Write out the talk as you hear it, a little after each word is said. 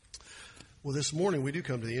Well, this morning we do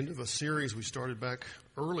come to the end of a series we started back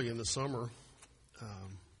early in the summer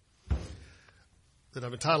that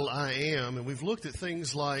I've entitled I Am, and we've looked at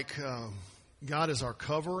things like God is our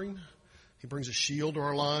covering. He brings a shield to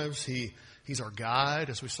our lives. He's our guide,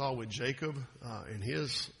 as we saw with Jacob in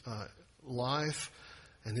his life.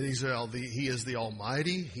 And he is the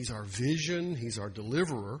Almighty. He's our vision. He's our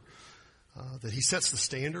deliverer. That He sets the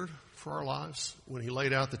standard for our lives when He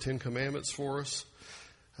laid out the Ten Commandments for us.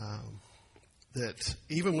 That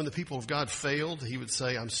even when the people of God failed, He would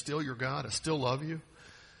say, I'm still your God. I still love you.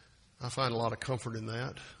 I find a lot of comfort in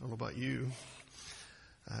that. I don't know about you.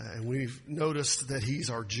 And we've noticed that He's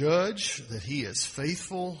our judge, that He is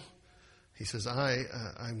faithful. He says,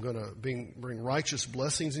 I'm going to bring righteous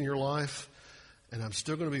blessings in your life, and I'm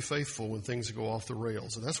still going to be faithful when things go off the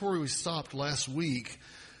rails. And that's where we stopped last week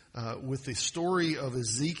with the story of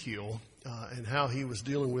Ezekiel and how he was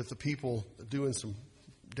dealing with the people doing some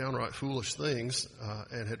downright foolish things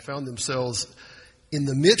and had found themselves in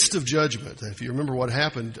the midst of judgment. If you remember what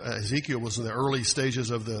happened, Ezekiel was in the early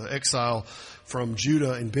stages of the exile from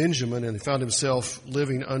Judah and Benjamin, and he found himself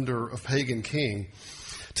living under a pagan king.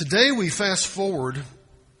 Today we fast forward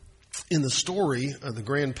in the story, the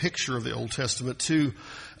grand picture of the Old Testament, to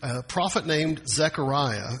a prophet named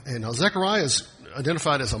Zechariah. And now Zechariah is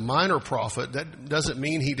identified as a minor prophet. That doesn't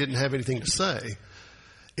mean he didn't have anything to say.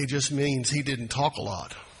 It just means he didn't talk a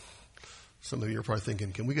lot. Some of you are probably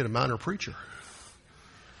thinking, can we get a minor preacher?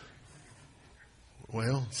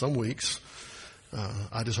 Well, some weeks.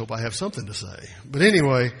 I just hope I have something to say. But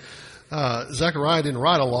anyway, Zechariah didn't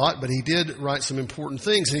write a lot, but he did write some important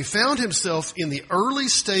things. And he found himself in the early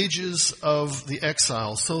stages of the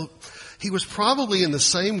exile. So he was probably in the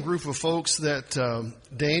same group of folks that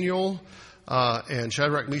Daniel and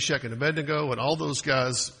Shadrach, Meshach, and Abednego and all those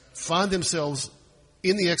guys find themselves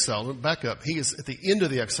in the exile. Back up. He is at the end of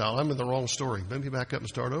the exile. I'm in the wrong story. Maybe back up and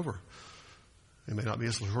start over. It may not be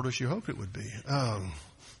as short as you hoped it would be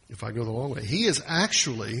if I go the long way. He is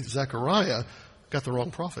actually, Zechariah, got the wrong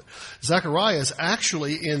prophet. Zechariah is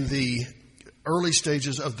actually in the early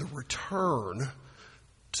stages of the return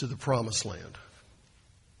to the promised land.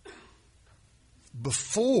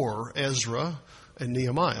 Before Ezra and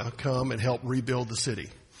Nehemiah come and help rebuild the city.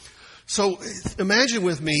 So imagine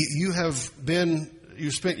with me, you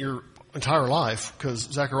spent your entire life, because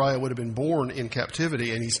Zechariah would have been born in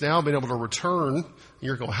captivity, and he's now been able to return.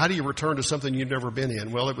 You're going, how do you return to something you've never been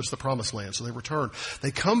in? Well, it was the promised land, so they return.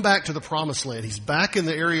 They come back to the promised land. He's back in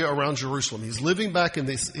the area around Jerusalem. He's living back in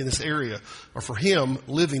this area, or for him,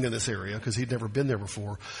 living in this area, because he'd never been there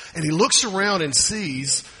before. And he looks around and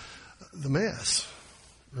sees the mess.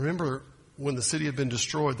 Remember, when the city had been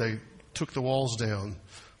destroyed, they took the walls down.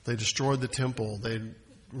 They destroyed the temple. They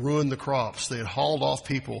ruined the crops. They had hauled off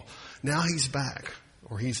people. Now he's back,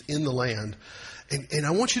 or he's in the land. And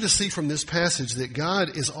I want you to see from this passage that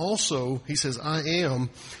God is also, He says, I am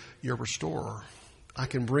your restorer. I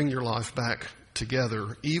can bring your life back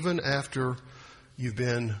together even after you've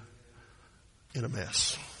been in a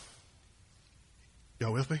mess.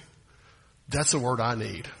 Y'all with me? That's the word I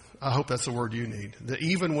need. I hope that's the word you need. That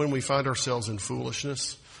even when we find ourselves in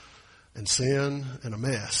foolishness and sin and a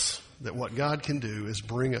mess, that what God can do is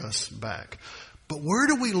bring us back. But where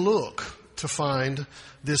do we look to find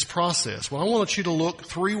this process? Well, I want you to look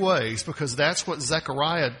three ways, because that's what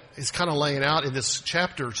Zechariah is kind of laying out in this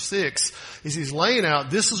chapter 6, is he's laying out,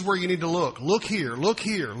 this is where you need to look. Look here, look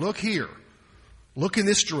here, look here. Look in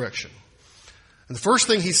this direction. And the first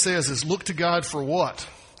thing he says is look to God for what?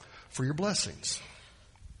 For your blessings.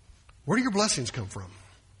 Where do your blessings come from?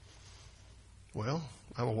 Well,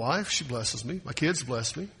 I have a wife, she blesses me. My kids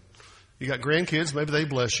bless me. You got grandkids, maybe they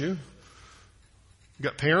bless you. You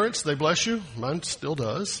got parents, they bless you. Mine still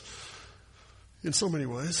does in so many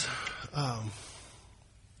ways.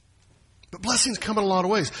 But blessings come in a lot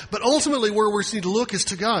of ways. But ultimately where we need to look is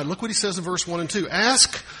to God. Look what he says in verse 1 and 2.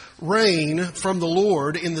 Ask rain from the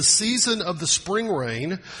Lord in the season of the spring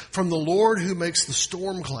rain, from the Lord who makes the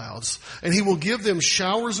storm clouds. And he will give them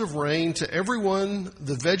showers of rain to everyone,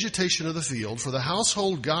 the vegetation of the field. For the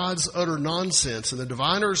household gods utter nonsense, and the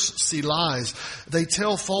diviners see lies. They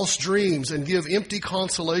tell false dreams and give empty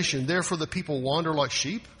consolation. Therefore the people wander like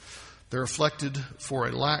sheep. They're afflicted for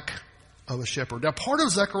a lack of a shepherd. Now, part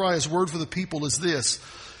of Zechariah's word for the people is this.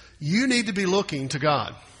 You need to be looking to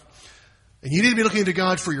God. And you need to be looking to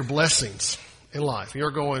God for your blessings in life.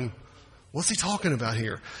 You're going, what's he talking about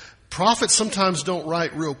here? Prophets sometimes don't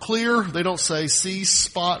write real clear. They don't say, see,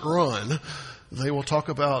 spot, run. They will talk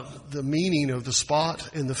about the meaning of the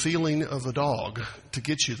spot and the feeling of a dog to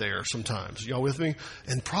get you there sometimes. Y'all with me?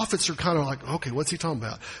 And prophets are kind of like, okay, what's he talking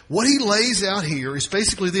about? What he lays out here is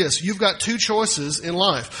basically this. You've got two choices in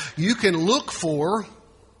life. You can look for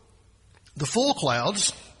the full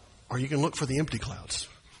clouds, or you can look for the empty clouds.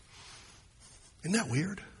 Isn't that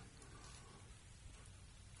weird?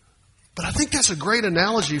 But I think that's a great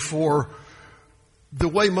analogy for the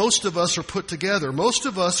way most of us are put together. Most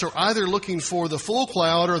of us are either looking for the full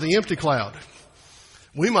cloud or the empty cloud.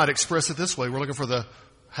 We might express it this way. We're looking for the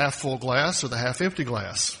half full glass or the half empty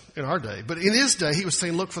glass in our day. But in his day, he was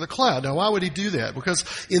saying, look for the cloud. Now, why would he do that? Because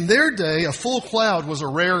in their day, a full cloud was a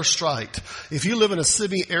rare sight. If you live in a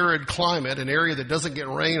semi-arid climate, an area that doesn't get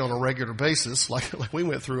rain on a regular basis, like we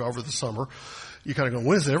went through over the summer, you kind of go,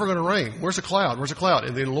 when is it ever going to rain? Where's the cloud? Where's the cloud?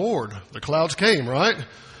 And then, Lord, the clouds came, right?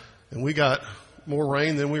 And we got more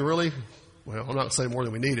rain than we really, well, I'm not saying more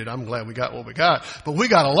than we needed. I'm glad we got what we got. But we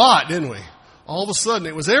got a lot, didn't we? All of a sudden,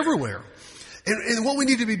 it was everywhere. And what we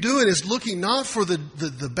need to be doing is looking not for the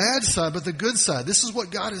bad side, but the good side. This is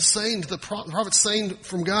what God is saying to the prophet, saying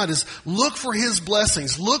from God is, look for his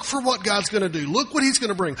blessings. Look for what God's going to do. Look what he's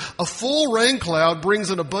going to bring. A full rain cloud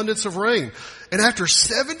brings an abundance of rain. And after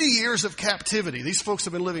 70 years of captivity, these folks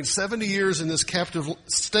have been living 70 years in this captive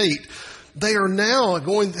state. They are now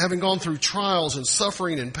having gone through trials and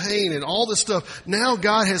suffering and pain and all this stuff. Now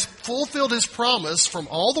God has fulfilled his promise from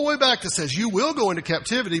all the way back that says you will go into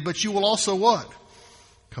captivity, but you will also what?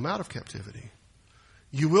 Come out of captivity.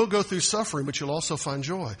 You will go through suffering, but you'll also find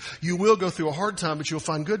joy. You will go through a hard time, but you'll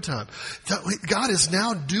find good time. God is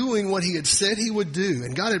now doing what he had said he would do,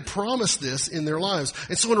 and God had promised this in their lives.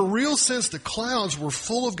 And so in a real sense, the clouds were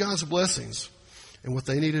full of God's blessings. And what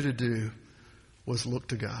they needed to do was look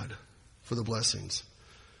to God for the blessings.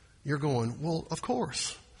 You're going, well, of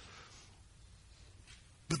course.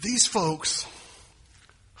 But these folks,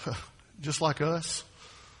 just like us,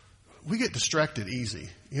 we get distracted easy.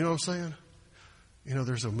 You know what I'm saying? You know,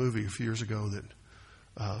 there's a movie a few years ago that,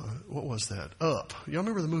 what was that? Up. Y'all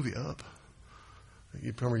remember the movie Up?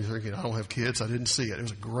 You probably thinking, I don't have kids. I didn't see it. It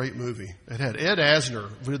was a great movie. It had Ed Asner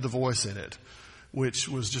did the voice in it, which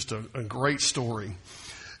was just a great story.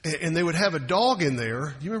 And they would have a dog in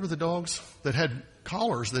there. You remember the dogs that had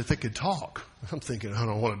collars that they could talk? I'm thinking, I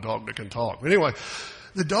don't want a dog that can talk. But anyway,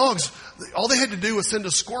 the dogs, all they had to do was send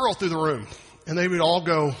a squirrel through the room. And they would all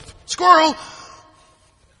go, squirrel!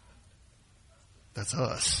 That's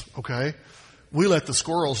us, okay? We let the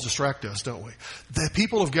squirrels distract us, don't we? The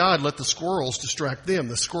people of God let the squirrels distract them,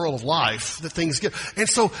 the squirrel of life that things get. And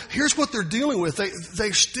so here's what they're dealing with.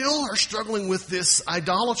 They still are struggling with this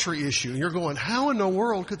idolatry issue. And you're going, how in the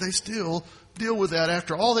world could they still deal with that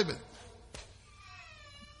after all they've been?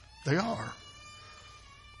 They are.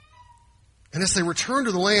 And as they returned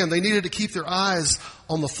to the land, they needed to keep their eyes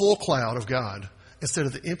on the full cloud of God instead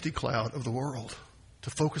of the empty cloud of the world, to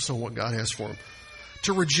focus on what God has for them.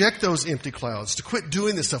 To reject those empty clouds, to quit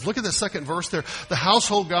doing this stuff. Look at the second verse there. The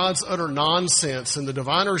household gods utter nonsense, and the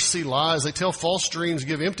diviners see lies. They tell false dreams,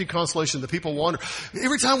 give empty consolation. The people wonder.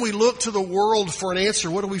 Every time we look to the world for an answer,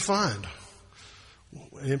 what do we find?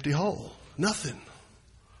 An empty hole. Nothing.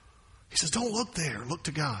 He says, don't look there. Look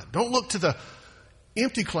to God. Don't look to the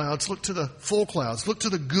empty clouds. Look to the full clouds. Look to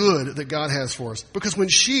the good that God has for us. Because when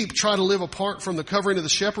sheep try to live apart from the covering of the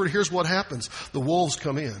shepherd, here's what happens. The wolves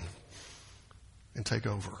come in and take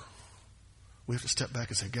over. We have to step back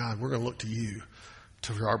and say, God, we're going to look to you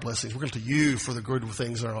for our blessings. We're going to look to you for the good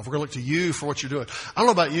things in our life. We're going to look to you for what you're doing. I don't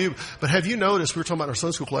know about you, but have you noticed, we were talking about in our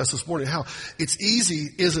Sunday school class this morning, how it's easy,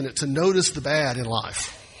 isn't it, to notice the bad in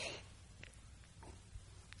life?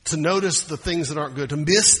 To notice the things that aren't good, to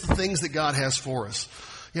miss the things that God has for us.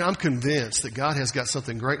 You know, I'm convinced that God has got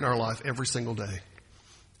something great in our life every single day.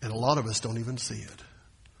 And a lot of us don't even see it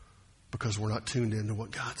because we're not tuned into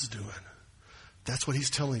what God's doing. That's what he's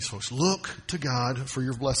telling these folks. Look to God for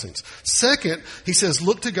your blessings. Second, he says,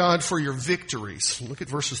 look to God for your victories. Look at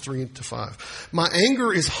verses 3 to 5. My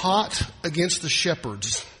anger is hot against the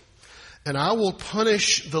shepherds, and I will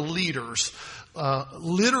punish the leaders.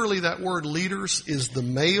 Literally, that word leaders is the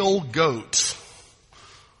male goats.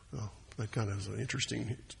 That kind of is an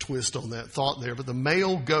interesting twist on that thought there. But the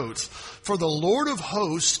male goats. For the Lord of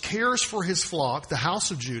hosts cares for his flock, the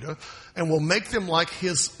house of Judah, and will make them like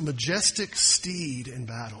his majestic steed in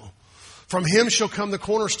battle. From him shall come the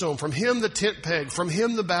cornerstone, from him the tent peg, from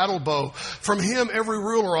him the battle bow, from him every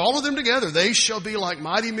ruler, all of them together. They shall be like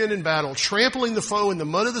mighty men in battle, trampling the foe in the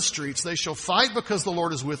mud of the streets. They shall fight because the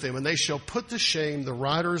Lord is with them, and they shall put to shame the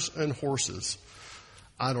riders and horses.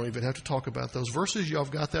 I don't even have to talk about those verses. Y'all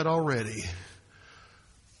have got that already.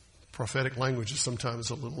 Prophetic language is sometimes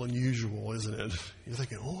a little unusual, isn't it? You're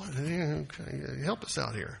thinking, oh, okay, help us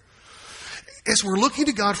out here. As we're looking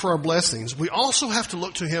to God for our blessings, we also have to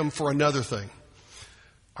look to Him for another thing,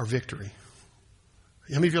 our victory.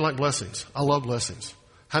 How many of you like blessings? I love blessings.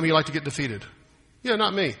 How many of you like to get defeated? Yeah,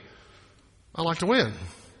 not me. I like to win.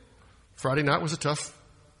 Friday night was a tough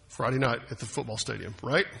Friday night at the football stadium,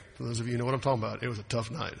 right? For those of you who know what I'm talking about, it was a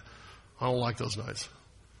tough night. I don't like those nights.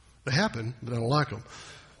 They happen, but I don't like them.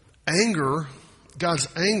 Anger, God's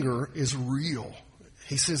anger is real.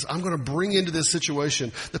 He says, I'm going to bring into this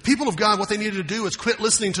situation. The people of God, what they needed to do is quit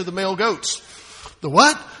listening to the male goats. The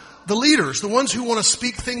what? The leaders, the ones who want to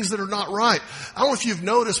speak things that are not right. I don't know if you've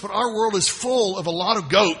noticed, but our world is full of a lot of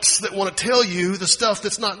goats that want to tell you the stuff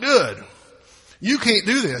that's not good. You can't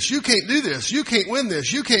do this. You can't do this. You can't win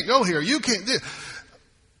this. You can't go here. You can't do.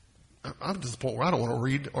 I'm to the point where I don't want to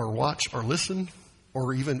read or watch or listen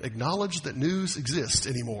or even acknowledge that news exists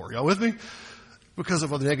anymore. Y'all with me? Because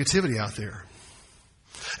of all the negativity out there.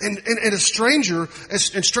 And a stranger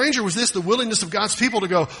was this, the willingness of God's people to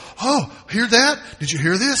go, oh, hear that? Did you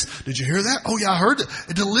hear this? Did you hear that? Oh yeah, I heard that.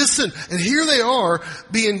 And to listen. And here they are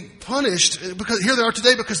being punished because here they are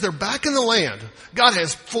today because they're back in the land. God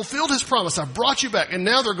has fulfilled His promise. I brought you back. And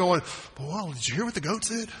now they're going, well, did you hear what the goat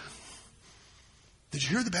said? Did you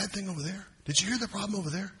hear the bad thing over there? Did you hear the problem over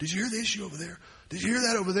there? Did you hear the issue over there? Did you hear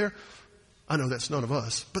that over there? I know that's none of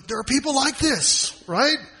us, but there are people like this,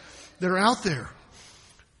 right? That are out there.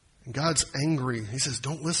 And God's angry. He says,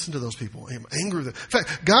 don't listen to those people. I'm angry with them. In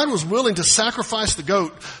fact, God was willing to sacrifice the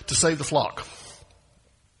goat to save the flock.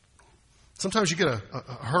 Sometimes you get a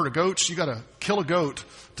herd of goats, you got to kill a goat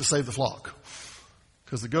to save the flock.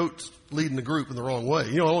 Because the goat's leading the group in the wrong way.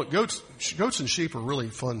 You know, goats and sheep are really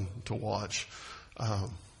fun to watch.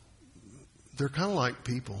 They're kind of like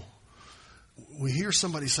people. We hear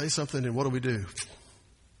somebody say something, and what do?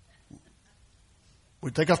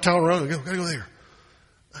 We take off town around and go, gotta go there.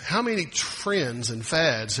 How many trends and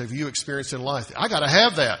fads have you experienced in life? I gotta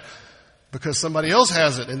have that because somebody else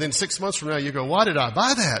has it. And then 6 months from now you go, why did I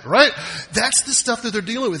buy that? Right? That's the stuff that they're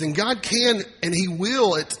dealing with. And God can and He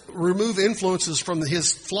will remove influences from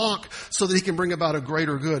His flock so that He can bring about a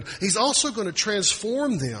greater good. He's also going to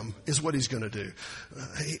transform them is what He's going to do.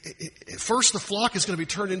 First, the flock is going to be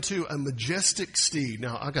turned into a majestic steed.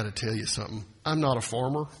 Now, I got to tell you something. I'm not a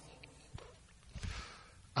farmer.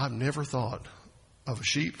 I've never thought of a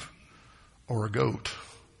sheep or a goat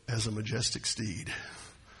as a majestic steed.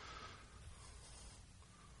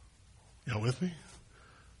 Y'all with me?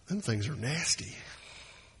 Them things are nasty.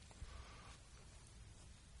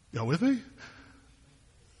 Y'all with me?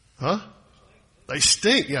 Huh? They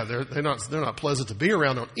stink. Yeah, they're not pleasant to be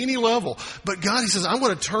around on any level. But God, He says, I'm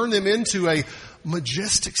going to turn them into a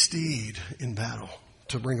majestic steed in battle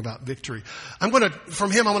to bring about victory.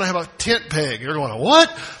 From Him, I'm going to have a tent peg. You're going,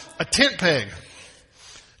 what? A tent peg.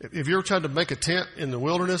 If you ever tried to make a tent in the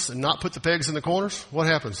wilderness and not put the pegs in the corners, what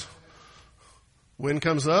happens? Wind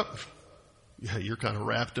comes up. Yeah, you're kind of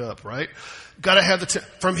wrapped up, right? Got to have the tent.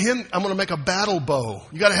 From Him, I'm going to make a battle bow.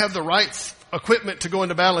 You got to have the right equipment to go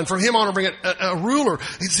into battle. And from Him, I want to bring a ruler.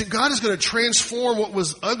 God is going to transform what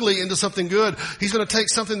was ugly into something good. He's going to take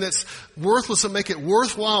something that's worthless and make it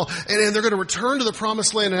worthwhile. And they're going to return to the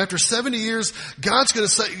promised land. And after 70 years, God's going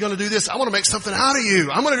to say, you're going to do this. I want to make something out of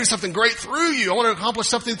you. I'm going to do something great through you. I want to accomplish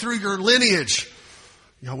something through your lineage.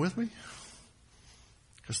 Y'all with me?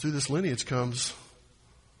 Because through this lineage comes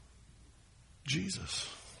Jesus.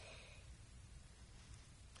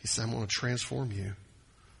 He said, I'm going to transform you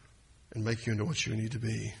and make you into what you need to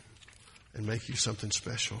be and make you something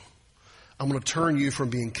special. I'm going to turn you from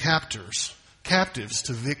being captives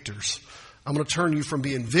to victors. I'm going to turn you from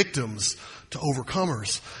being victims to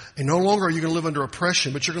overcomers. And no longer are you going to live under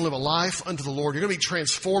oppression, but you're going to live a life unto the Lord. You're going to be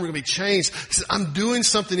transformed. You're going to be changed. He said, I'm doing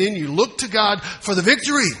something in you. Look to God for the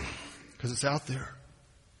victory because it's out there.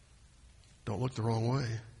 Don't look the wrong way.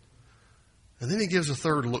 And then He gives a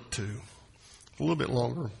third look to, a little bit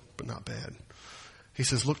longer, but not bad. He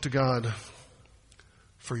says, look to God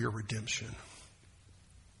for your redemption.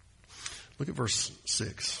 Look at verse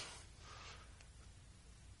 6.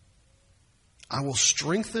 I will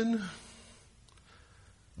strengthen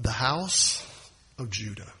the house of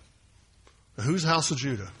Judah. Now, whose house of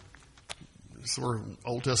Judah? This is where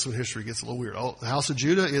Old Testament history gets a little weird. The house of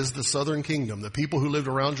Judah is the southern kingdom, the people who lived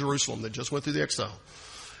around Jerusalem that just went through the exile.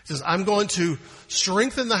 He says, I'm going to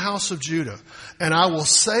strengthen the house of Judah, and I will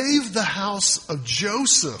save the house of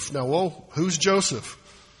Joseph. Now, whoa, who's Joseph?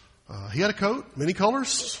 He had a coat, many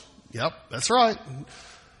colors. Yep, that's right.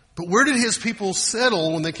 But where did his people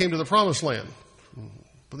settle when they came to the promised land?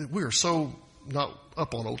 We are so not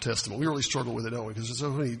up on Old Testament. We really struggle with it, don't we? Because so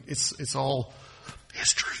many, it's all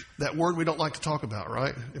history. That word we don't like to talk about,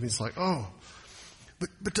 right? I mean, it's like, oh.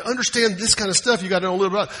 But to understand this kind of stuff, you got to know a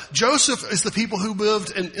little about. Joseph is the people who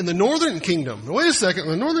lived in the northern kingdom. Wait a second. In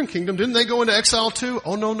the northern kingdom, didn't they go into exile too?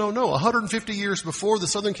 Oh, no. 150 years before the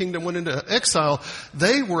southern kingdom went into exile,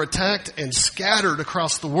 they were attacked and scattered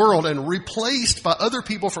across the world and replaced by other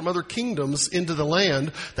people from other kingdoms into the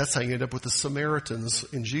land. That's how you end up with the Samaritans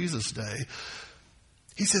in Jesus' day.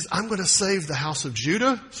 He says, I'm going to save the house of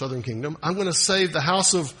Judah, southern kingdom. I'm going to save the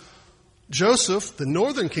house of Joseph, the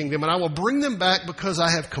northern kingdom, and I will bring them back because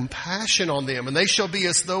I have compassion on them, and they shall be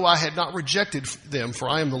as though I had not rejected them, for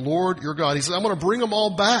I am the Lord your God. He says, I'm going to bring them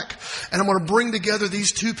all back, and I'm going to bring together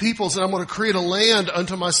these two peoples, and I'm going to create a land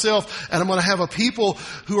unto myself, and I'm going to have a people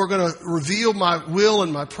who are going to reveal my will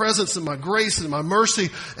and my presence and my grace and my mercy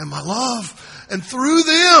and my love, and through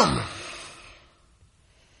them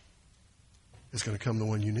is going to come the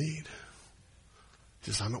one you need.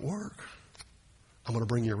 He says, I'm at work. I'm going to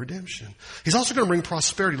bring you redemption. He's also going to bring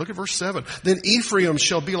prosperity. Look at verse 7. Then Ephraim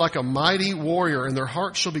shall be like a mighty warrior, and their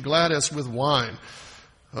heart shall be glad as with wine.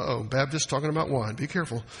 Baptists talking about wine. Be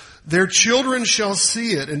careful. Their children shall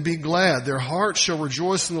see it and be glad. Their hearts shall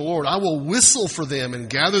rejoice in the Lord. I will whistle for them and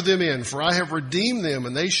gather them in, for I have redeemed them,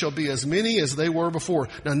 and they shall be as many as they were before.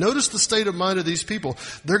 Now notice the state of mind of these people.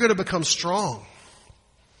 They're going to become strong.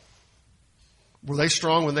 Were they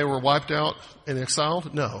strong when they were wiped out and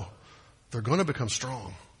exiled? No. They're going to become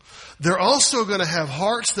strong. They're also going to have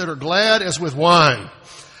hearts that are glad as with wine.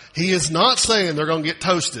 He is not saying they're going to get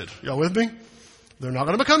toasted. Y'all with me? They're not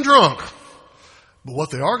going to become drunk. But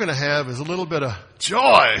what they are going to have is a little bit of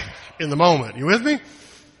joy in the moment. You with me?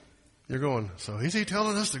 You're going, so is he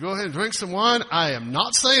telling us to go ahead and drink some wine? I am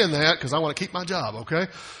not saying that because I want to keep my job, okay?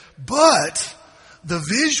 But the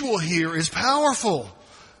visual here is powerful.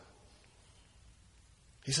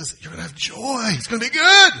 He says, you're going to have joy. It's going to be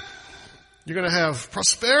good. You're going to have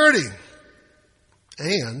prosperity.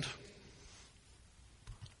 And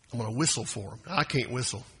I'm going to whistle for them. I can't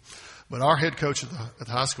whistle. But our head coach at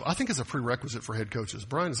the high school, I think it's a prerequisite for head coaches.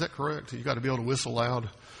 Brian, is that correct? You got to be able to whistle loud.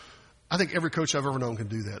 I think every coach I've ever known can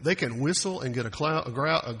do that. They can whistle and get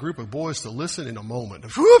a group of boys to listen in a moment.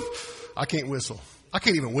 Whoop! I can't whistle. I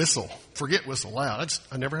can't even whistle. Forget whistle loud.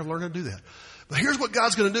 I never have learned how to do that. But here's what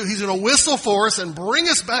God's going to do. He's going to whistle for us and bring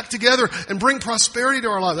us back together and bring prosperity to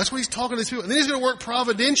our life. That's what he's talking to people. And then he's going to work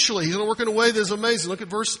providentially. He's going to work in a way that's amazing. Look at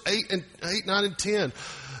verse 8, 9, and 10.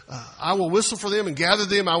 I will whistle for them and gather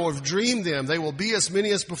them. I will dream them. They will be as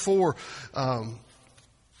many as before. Though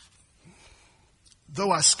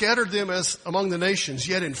I scattered them as among the nations,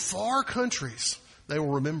 yet in far countries they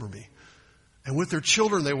will remember me. And with their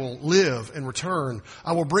children they will live and return.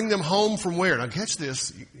 I will bring them home from where? Now catch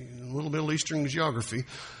this, a little Middle Eastern geography.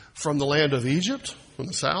 From the land of Egypt, from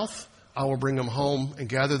the south. I will bring them home and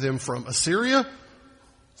gather them from Assyria,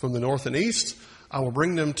 from the north and east. I will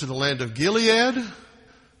bring them to the land of Gilead,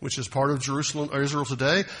 which is part of Jerusalem or Israel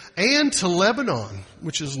today, and to Lebanon,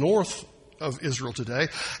 which is north of Israel today,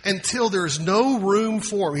 until there's no room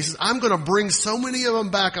for them. He says, I'm going to bring so many of them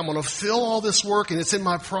back. I'm going to fill all this work, and it's in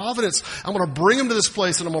my providence. I'm going to bring them to this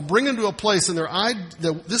place, and I'm going to bring them to a place, and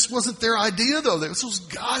this wasn't their idea, though. This was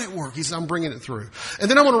God at work. He said, I'm bringing it through. And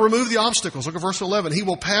then I'm going to remove the obstacles. Look at verse 11. He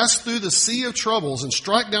will pass through the sea of troubles and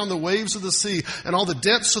strike down the waves of the sea, and all the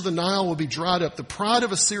depths of the Nile will be dried up. The pride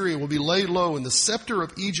of Assyria will be laid low, and the scepter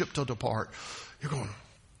of Egypt will depart. You're going,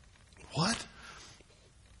 what?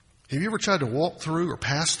 Have you ever tried to walk through or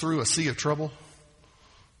pass through a sea of trouble?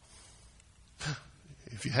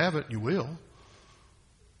 If you haven't, you will.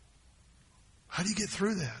 How do you get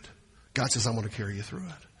through that? God says, I'm going to carry you through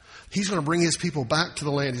it. He's going to bring his people back to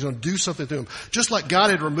the land. He's going to do something to them. Just like God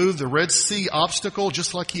had removed the Red Sea obstacle,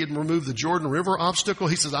 just like he had removed the Jordan River obstacle,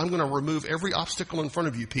 he says, I'm going to remove every obstacle in front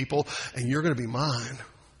of you people, and you're going to be mine.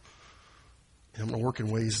 And I'm going to work in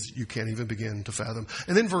ways you can't even begin to fathom.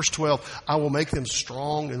 And then verse 12, I will make them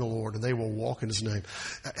strong in the Lord, and they will walk in his name.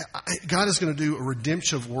 God is going to do a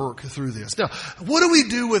redemptive work through this. Now, what do we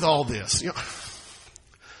do with all this?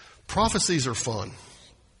 Prophecies are fun.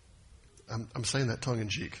 I'm saying that tongue in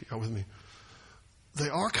cheek. You with me? They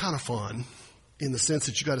are kind of fun in the sense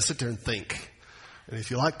that you got to sit there and think. And if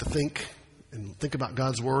you like to think and think about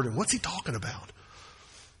God's word and what's he talking about.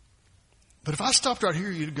 But if I stopped right here,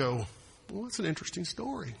 you'd go, well, that's an interesting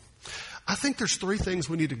story. I think there's three things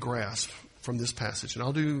we need to grasp from this passage, and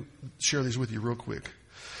I'll share these with you real quick.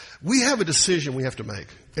 We have a decision we have to make,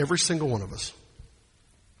 every single one of us.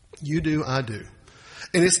 You do, I do.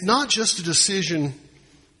 And it's not just a decision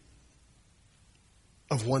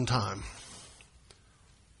of one time.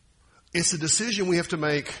 It's a decision we have to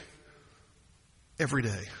make every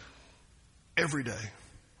day. Every day.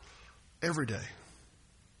 Every day.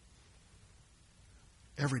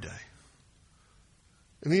 Every day.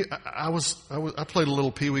 I mean, I played a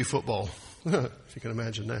little pee-wee football, if you can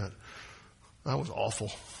imagine that. I was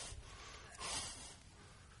awful.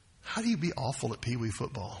 How do you be awful at pee-wee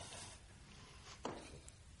football?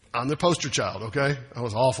 I'm the poster child, okay? I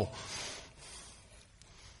was awful.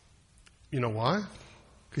 You know why?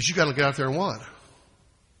 Because you got to get out there and what?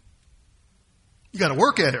 You got to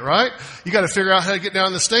work at it, right? You got to figure out how to get down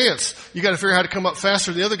in the stance. You got to figure out how to come up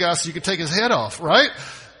faster than the other guy so you can take his head off, right?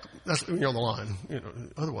 That's, you're on the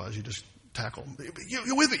line. Otherwise you just tackle him.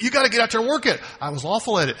 You're with it. You got to get out there and work at it. I was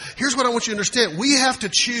awful at it. Here's what I want you to understand. We have to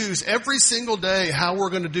choose every single day how we're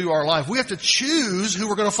going to do our life. We have to choose who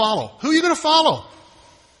we're going to follow. Who are you going to follow?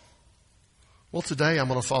 Well, today I'm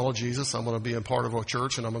going to follow Jesus. I'm going to be a part of a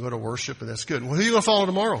church and I'm going to go to worship, and that's good. Well, who are you going to follow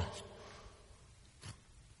tomorrow?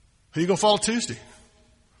 Who are you going to follow Tuesday?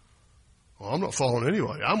 Well, I'm not following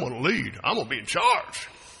anybody. I'm going to lead. I'm going to be in charge.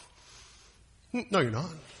 No, you're not.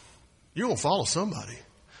 You're going to follow somebody.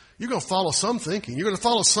 You're going to follow some thinking. You're going to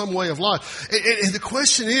follow some way of life. And the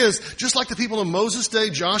question is, just like the people in Moses' day,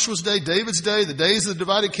 Joshua's day, David's day, the days of the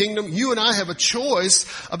divided kingdom, you and I have a choice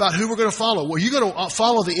about who we're going to follow. Well, are you going to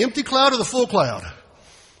follow the empty cloud or the full cloud?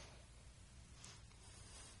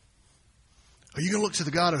 Are you going to look to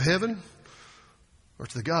the God of heaven or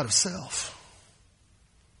to the God of self?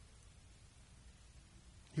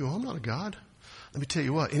 You know, I'm not a God. Let me tell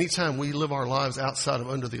you what, anytime we live our lives outside of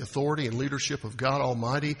under the authority and leadership of God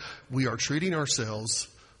Almighty, we are treating ourselves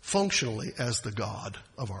functionally as the God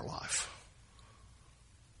of our life.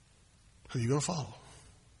 Who are you going to follow?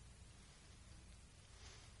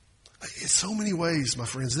 In so many ways, my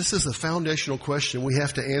friends, this is the foundational question we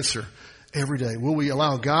have to answer every day. Will we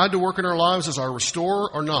allow God to work in our lives as our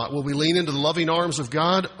restorer or not? Will we lean into the loving arms of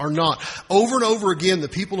God or not? Over and over again, the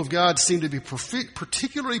people of God seem to be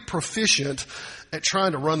particularly proficient at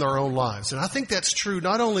trying to run their own lives. And I think that's true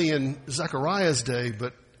not only in Zechariah's day,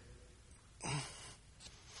 but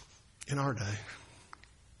in our day.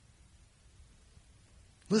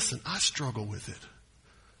 Listen, I struggle with it.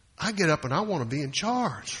 I get up and I want to be in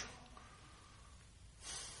charge.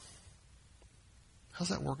 How's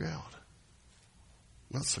that work out?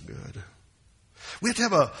 Not so good. We have to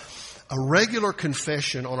have a regular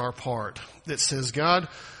confession on our part that says, God,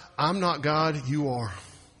 I'm not God, you are.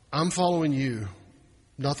 I'm following you,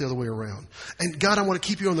 not the other way around. And God, I want to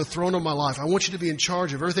keep you on the throne of my life. I want you to be in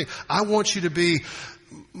charge of everything. I want you to be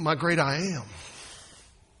my great I am.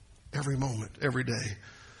 Every moment, every day.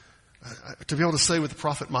 To be able to say with the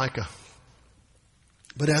prophet Micah,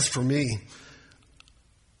 but as for me,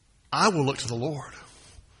 I will look to the Lord.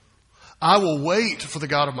 I will wait for the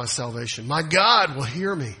God of my salvation. My God will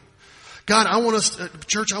hear me. God, I want us,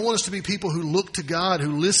 church, I want us to be people who look to God,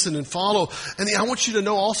 who listen and follow. And I want you to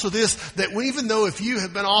know also this, that even though if you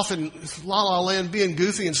have been off in la la land being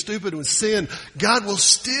goofy and stupid with sin, God will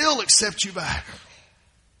still accept you back.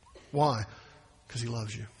 Why? Because He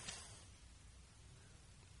loves you.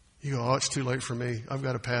 You go, oh, it's too late for me. I've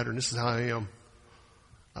got a pattern. This is how I am.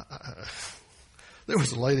 There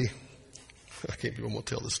was a lady, I can't believe I'm going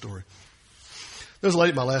to tell this story. There was a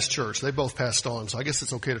lady at my last church. They both passed on, so I guess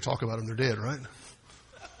it's okay to talk about them. They're dead, right?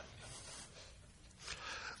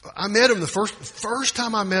 I met him the first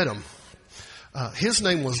time I met him. His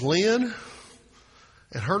name was Lynn,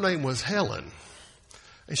 and her name was Helen.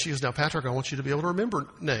 And she goes, now, Patrick, I want you to be able to remember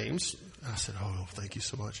names. I said, oh, thank you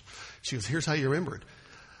so much. She goes, here's how you remember it.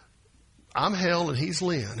 I'm Hel, and he's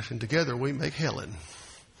Lynn, and together we make Helen.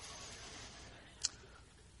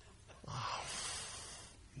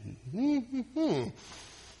 Mm-hmm.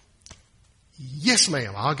 Yes,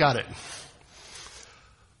 ma'am. I got it.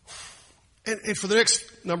 And for the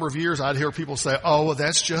next number of years, I'd hear people say, oh, well,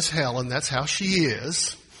 that's just Helen. That's how she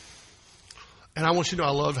is. And I want you to know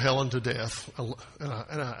I love Helen to death. And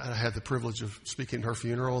I had the privilege of speaking at her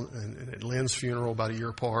funeral and at Lynn's funeral about a year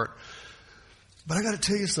apart. But I got to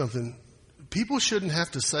tell you something. People shouldn't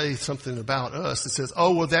have to say something about us that says,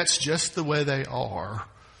 oh, well, that's just the way they are,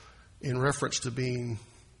 in reference to being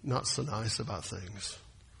not so nice about things.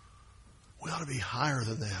 We ought to be higher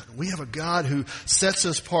than that. We have a God who sets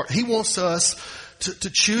us apart. He wants us to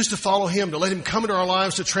choose to follow Him, to let Him come into our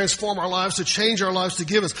lives, to transform our lives, to change our lives, to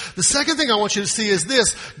give us. The second thing I want you to see is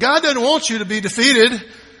this. God doesn't want you to be defeated.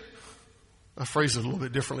 I phrase it a little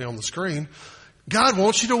bit differently on the screen. God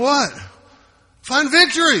wants you to what? Find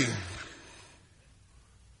victory.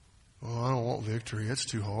 Oh, I don't want victory. It's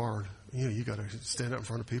too hard. You know, you got to stand up in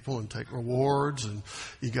front of people and take rewards, and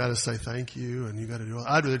you got to say thank you, and you got to do it.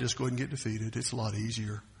 I'd rather just go ahead and get defeated. It's a lot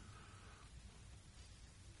easier.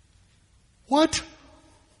 What?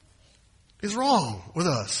 is wrong with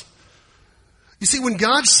us. You see, when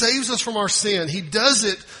God saves us from our sin, He does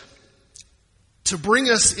it to bring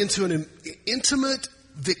us into an intimate,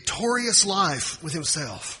 victorious life with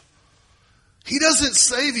Himself. He doesn't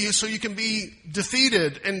save you so you can be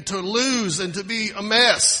defeated and to lose and to be a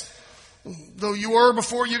mess. Though you were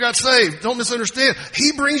before you got saved. Don't misunderstand.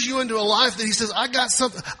 He brings you into a life that He says, I got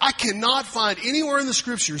something I cannot find anywhere in the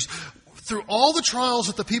Scriptures. Through all the trials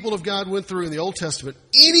that the people of God went through in the Old Testament,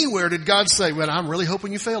 anywhere did God say, well, I'm really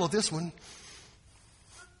hoping you fail at this one.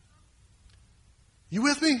 You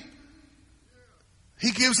with me?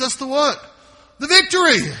 He gives us the what? The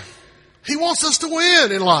victory. He wants us to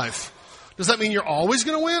win in life. Does that mean you're always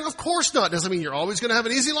going to win? Of course not. Does that mean you're always going to have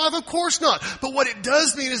an easy life? Of course not. But what it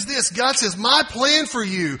does mean is this. God says, my plan for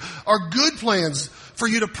you are good plans for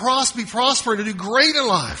you to be prosper and to do great in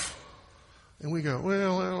life. And we go,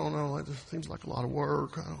 well, I don't know. It just seems like a lot of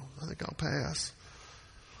work. I think I'll pass.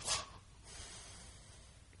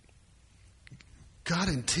 God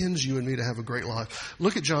intends you and me to have a great life.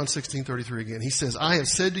 Look at John 16:33 again. He says, I have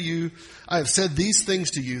said these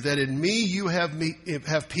things to you, that in me you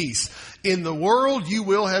have peace. In the world you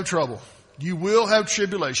will have trouble. You will have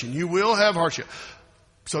tribulation. You will have hardship.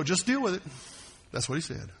 So just deal with it. That's what He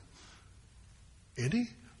said. Isn't He?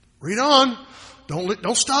 Read on.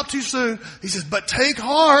 Don't stop too soon. He says, but take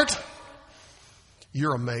heart.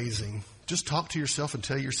 You're amazing. Just talk to yourself and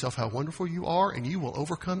tell yourself how wonderful you are, and you will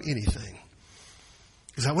overcome anything.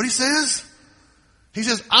 Is that what He says? He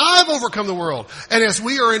says, I've overcome the world. And as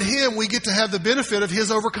we are in Him, we get to have the benefit of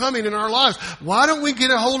His overcoming in our lives. Why don't we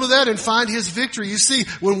get a hold of that and find His victory? You see,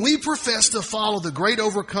 when we profess to follow the great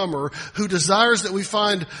overcomer who desires that we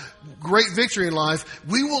find great victory in life,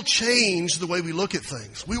 we will change the way we look at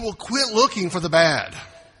things. We will quit looking for the bad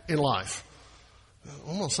in life.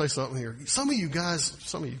 I'm going to say something here. Some of you guys,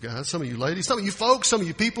 some of you ladies, some of you folks, some of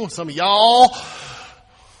you people, some of y'all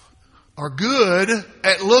are good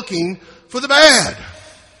at looking for the bad.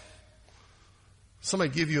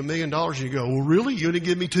 Somebody give you $1 million and you go, well, really? You only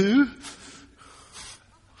give me 2?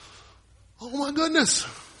 Oh my goodness.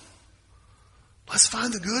 Let's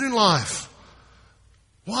find the good in life.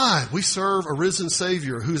 Why? We serve a risen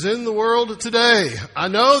Savior who's in the world today. I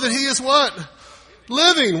know that He is what?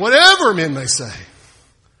 Living, whatever men may say.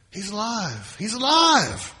 He's alive. He's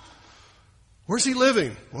alive. Where's He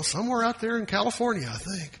living? Well, somewhere out there in California, I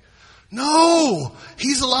think. No,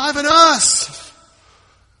 He's alive in us.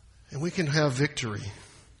 And we can have victory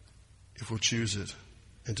if we'll choose it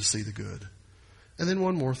and to see the good. And then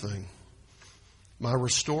one more thing. My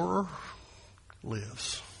restorer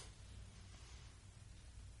lives.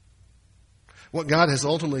 What God is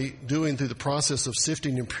ultimately doing through the process of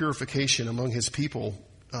sifting and purification among His people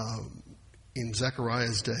in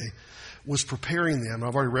Zechariah's day was preparing them.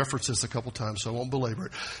 I've already referenced this a couple times, so I won't belabor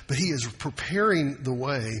it. But He is preparing the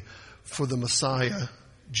way for the Messiah,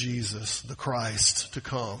 Jesus, the Christ, to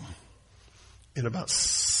come in about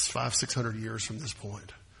 500-600 years from this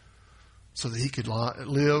point, so that He could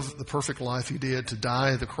live the perfect life He did, to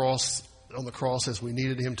die on the cross as we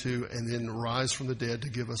needed Him to, and then rise from the dead to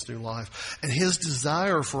give us new life. And His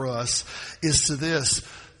desire for us is to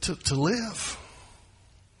live.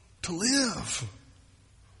 To live.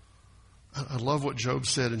 I love what Job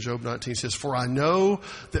said in Job 19. He says, for I know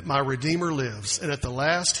that my Redeemer lives, and at the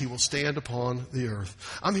last He will stand upon the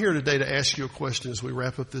earth. I'm here today to ask you a question as we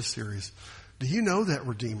wrap up this series. Do you know that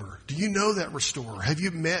Redeemer? Do you know that Restorer? Have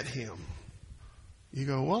you met Him? You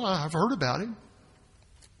go, well, I've heard about Him.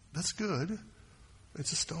 That's good.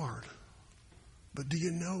 It's a start. But do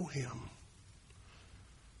you know Him?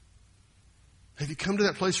 Have you come to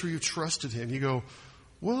that place where you've trusted Him? You go,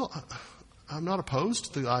 well, I'm not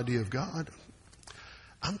opposed to the idea of God.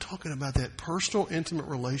 I'm talking about that personal, intimate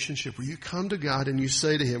relationship where you come to God and you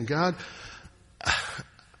say to Him, God,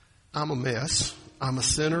 I'm a mess. I'm a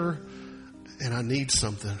sinner and I need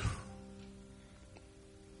something.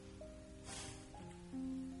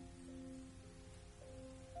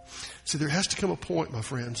 See, there has to come a point, my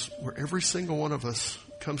friends, where every single one of us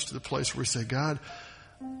comes to the place where we say, God,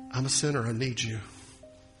 I'm a sinner. I need You.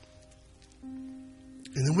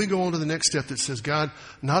 And then we go on to the next step that says, God,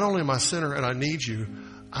 not only am I a sinner and I need You,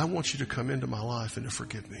 I want You to come into my life and to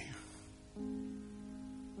forgive me.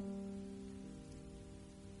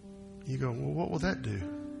 You go, well, what will that do?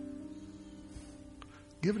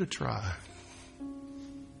 Give it a try.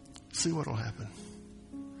 See what will happen.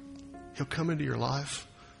 He'll come into your life.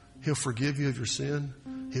 He'll forgive you of your sin.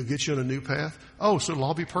 He'll get you on a new path. Oh, so it'll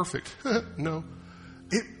all be perfect. No.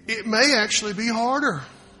 It may actually be harder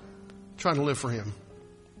trying to live for Him.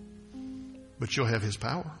 But you'll have His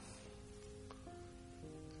power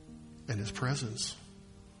and His presence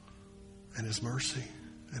and His mercy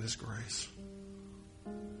and His grace.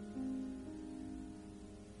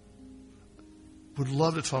 Would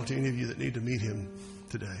love to talk to any of you that need to meet Him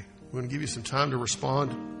today. We're going to give you some time to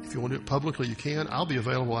respond. If you want to do it publicly, you can. I'll be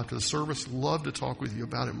available after the service. Love to talk with you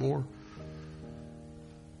about it more.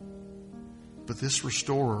 But this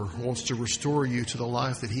restorer wants to restore you to the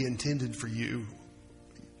life that He intended for you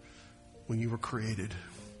when you were created.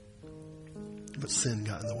 But sin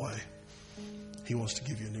got in the way. He wants to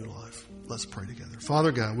give you a new life. Let's pray together.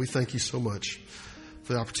 Father God, we thank You so much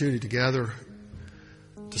for the opportunity to gather,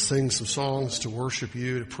 to sing some songs, to worship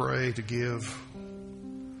You, to pray, to give.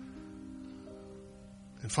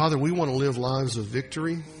 And Father, we want to live lives of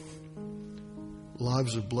victory,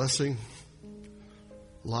 lives of blessing,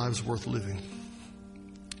 lives worth living.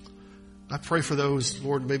 I pray for those,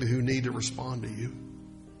 Lord, maybe who need to respond to You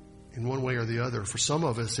in one way or the other. For some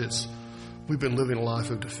of us, we've been living a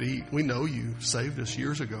life of defeat. We know You saved us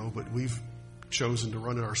years ago, but we've chosen to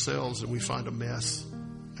run it ourselves, and we find a mess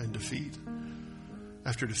and defeat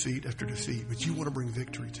after defeat after defeat. But You want to bring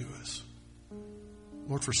victory to us.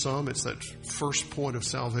 Lord, for some, it's that first point of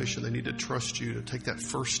salvation. They need to trust You, to take that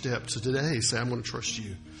first step. So today, say, I'm going to trust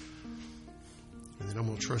You. And then I'm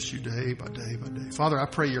going to trust You day by day by day. Father, I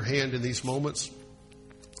pray Your hand in these moments.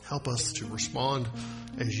 Help us to respond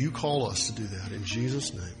as You call us to do that. In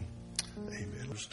Jesus' name.